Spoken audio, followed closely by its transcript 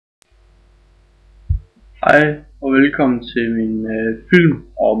Hej og velkommen til min film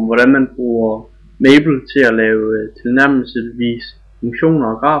om hvordan man bruger Mabel til at lave tilnærmelsesvis funktioner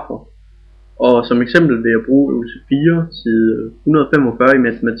og grafer. Og som eksempel vil jeg bruge øvelse 4, side 145 i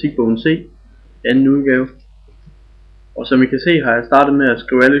matematikbogen C, anden udgave. Og som I kan se har jeg startet med at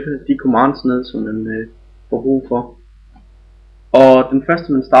skrive alle de commands ned, som man får brug for. Og den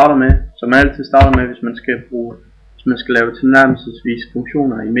første man starter med, som man altid starter med, hvis man skal lave tilnærmelsesvis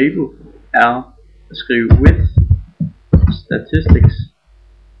funktioner i Mabel, er at skrive with statistics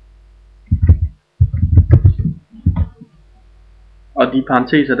og de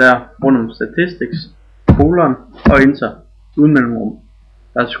parenteser der rundt om statistics, kolon og enter uden mellemrum.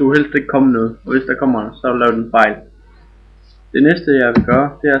 Der skulle helst ikke komme noget, og hvis der kommer noget, så laver den fejl. Det næste jeg vil gøre,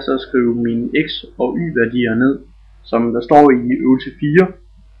 det er så at skrive mine x og y værdier ned, som der står i øvelse 4.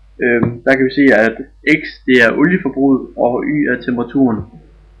 Der kan vi se at x det er olieforbruget og y er temperaturen.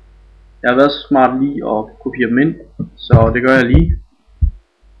 Jeg har været så smart lige at kopiere dem ind, så det gør jeg lige.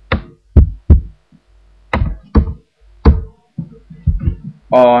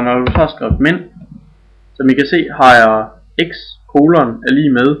 Og når du så har skrevet dem ind, som I kan se har jeg x kolon er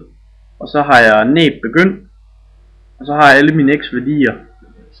lige med, og så har jeg næb begynd, og så har jeg alle mine x værdier,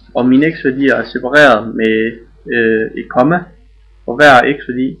 og mine x værdier er separeret med et komma for hver x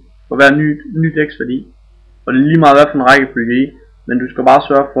værdi, for hver nyt x værdi, og det er lige meget hvad for en rækkefølge i, men du skal bare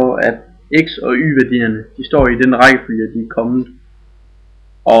sørge for at x og y værdierne de står i den rækkefølge de er kommet.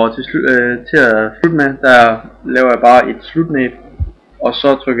 Og til at slutte med, der laver jeg bare et slutnæb, og så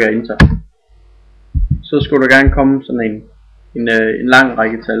trykker jeg enter. Så skulle der gerne komme sådan en lang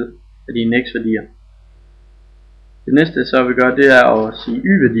række tal af dine x værdier. Det næste så vil gøre, det er at sige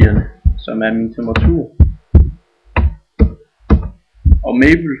y værdierne, som er min temperatur. Og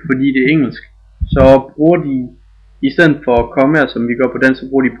Mabel, fordi det er engelsk, så bruger de i stedet for kommaer, som vi gør på den, så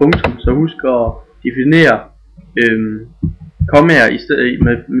bruger de punktum. Så husk at definere kommaer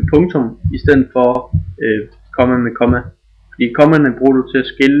med punktum i stedet for komma med komma. Fordi kommaerne bruger du til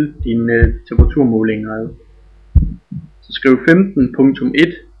at skille dine temperaturmålinger ad. Så skriv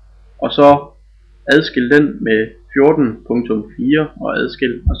 15.1 og så adskil den med 14.4 og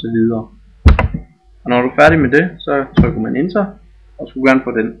adskil og så videre. Og når du er færdig med det, så trykker man enter og skulle gerne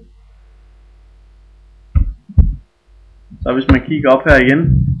få den. Så hvis man kigger op her igen,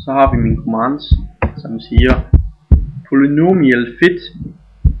 så har vi mine commands, som siger polynomial fit.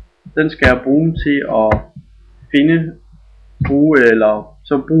 Den skal jeg bruge til at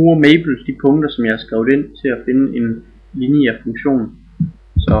så bruger Mabel de punkter, som jeg har skrevet ind, til at finde en lineær funktion.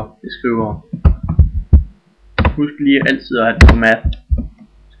 Så jeg skriver, husk lige altid at have et format,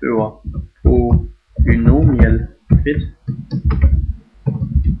 skriver polynomial fit,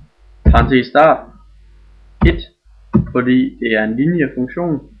 parentes start 1, fordi det er en lineær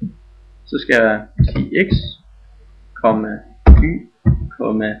funktion. Så skal jeg sige x, y,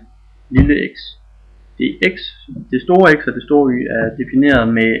 lille x. Det store x og det store y er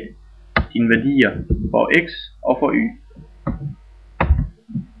defineret med dine værdier for x og for y.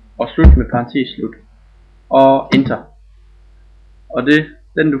 Og slut med parentes slut. Og enter. Og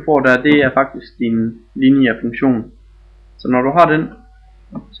den du får der, det er faktisk din lineære funktion. Så når du har den,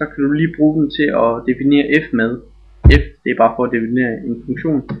 så kan du lige bruge den til at definere f med. F det er bare for at definere en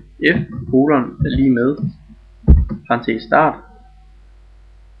funktion. F kolon er lige med parentes start.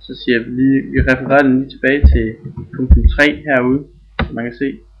 Så siger vi refererer den lige tilbage til punktum 3 herude, som man kan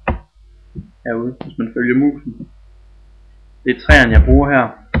se herude, hvis man følger musen. Det er træerne jeg bruger her.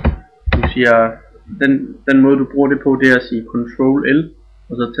 Du siger, den måde du bruger det på, det er at sige Ctrl L,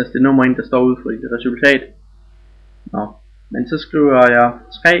 og så taste det nummer ind, der står ude for dit resultat. Men så skriver jeg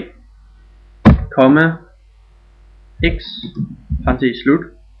 3, x, parentes slut,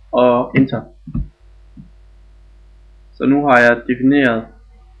 og enter. Så nu har jeg defineret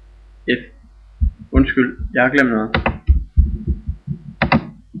f. Undskyld, jeg har glemt noget.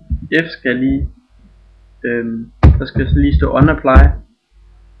 F skal lige, der skal lige stå unapply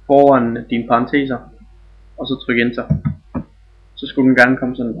foran dine parenteser, og så tryk enter. Så skulle den gerne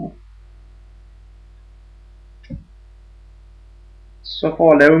komme sådan der. Så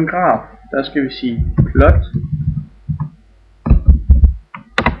for at lave en graf, der skal vi sige plot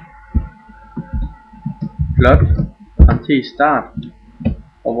parentes start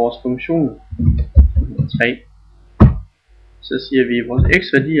og vores funktion 3. Så siger vi at vores x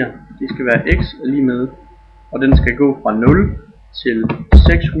værdier, de skal være x er lige med, og den skal gå fra 0 til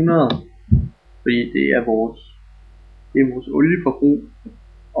 600, fordi det er vores olieforbrug,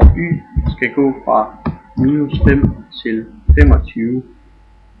 og y skal gå fra minus 5 til 25.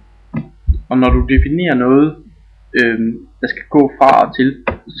 Og når du definerer noget, der skal gå fra og til,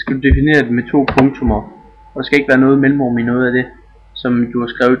 så skal du definere det med 2 punktummer. Der skal ikke være noget mellemrum i noget af det, som du har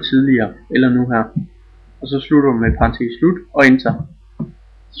skrevet tidligere, eller nu her. Og så slutter du med parentes slut og enter.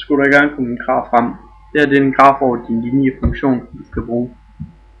 Så skulle der i gang komme en graf frem. Det her det er en graf over din lineære funktion, du skal bruge.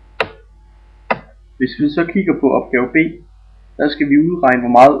 Hvis vi så kigger på opgave B, der skal vi udregne,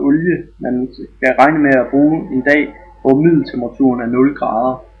 hvor meget olie man skal regne med at bruge en dag, hvor middeltemperaturen er 0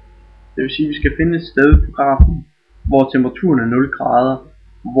 grader. Det vil sige, at vi skal finde et sted på grafen, hvor temperaturen er 0 grader,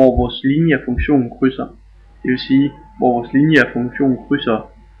 hvor vores lineære funktion krydser. Det vil sige, hvor vores lineære funktion krydser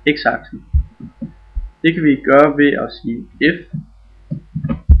x-aksen. Det kan vi gøre ved at sige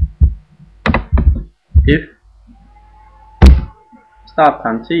f start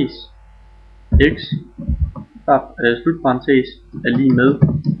parentes x slut parentes er lige med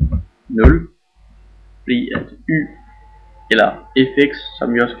 0, fordi at y eller fx,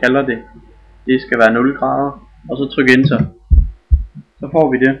 som vi også kalder det, det skal være 0 grader, og så tryk enter. Så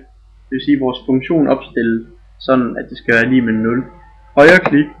får vi det. Det vil sige, at vores funktion opstillet sådan, at det skal være lige med 0. Højre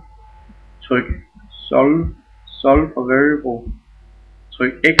klik, tryk solve for variable,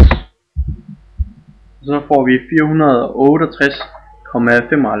 tryk x, og så får vi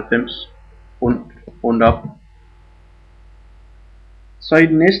 468,95 rundt op. Så i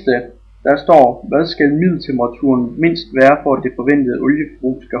den næste, der står, hvad skal middeltemperaturen mindst være, for at det forventede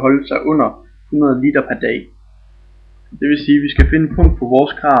olieforbrug skal holde sig under 100 liter per dag. Det vil sige, at vi skal finde et punkt på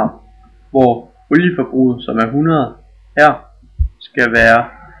vores krav, hvor olieforbruget, som er 100 her, skal være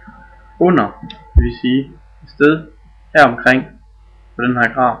under, det vil sige et sted her omkring på den her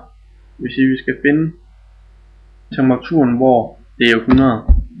graf. Det vil sige, at vi skal finde temperaturen, hvor det er 100.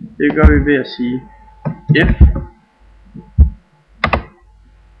 Det gør vi ved at sige f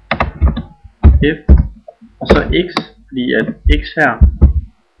og så x, fordi at x her,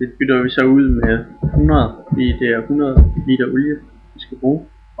 det bytter vi så ud med 100, fordi det er 100 liter olie, vi skal bruge,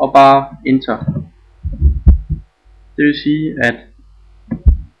 og bare enter. Det vil sige, at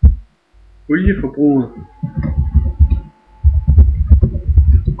olieforbruget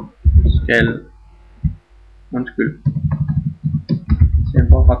skal,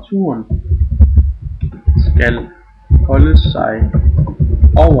 temperaturen skal holde sig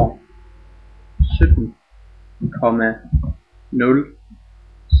over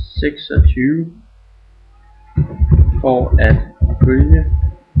 17,026 for at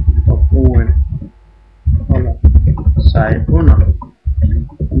olieforbruget holder sig under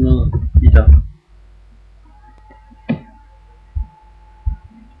 100 liter.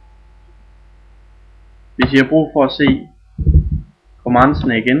 Hvis I har brug for at se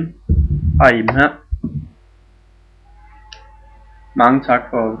kommandoerne igen, har I dem her. Mange tak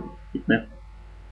for at kigge med.